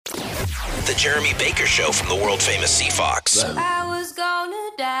The Jeremy Baker Show from the world-famous CFOX. I was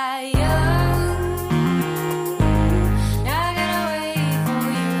gonna die young. Not gonna wait for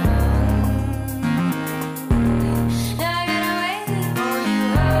you. Not gonna wait for you.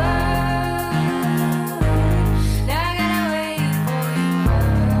 Not gonna wait for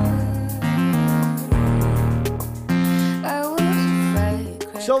you. I was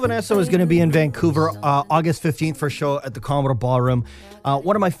afraid. Sylvan Esso is going to be in Vancouver August 15th for a show at the Commodore Ballroom.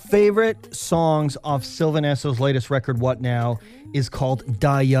 One of my favorite songs off Sylvan Esso's latest record, What Now, is called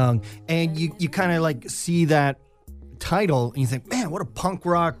Die Young. And you kind of like see that title and you think, man, what a punk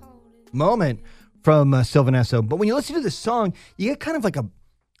rock moment from Sylvan Esso. But when you listen to this song, you get kind of like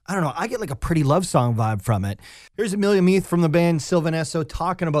I get like a pretty love song vibe from it. Here's Amelia Meath from the band Sylvan Esso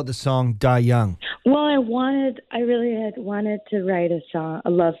talking about the song Die Young. Well, I really had wanted to write a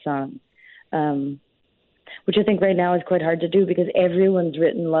love song, which I think right now is quite hard to do because everyone's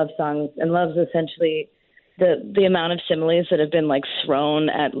written love songs, and love's essentially the amount of similes that have been like thrown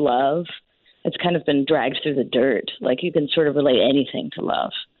at love. It's kind of been dragged through the dirt. Like you can sort of relate anything to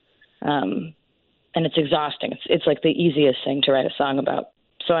love, and it's exhausting. It's like the easiest thing to write a song about.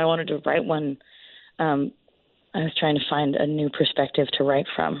 So I wanted to write one. I was trying to find a new perspective to write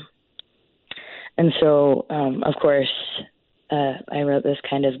from. And so, of course, I wrote this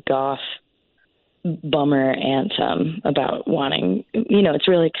kind of goth bummer anthem about wanting, it's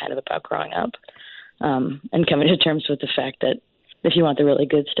really kind of about growing up and coming to terms with the fact that if you want the really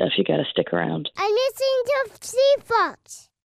good stuff, you got to stick around. I'm listening to CFOX.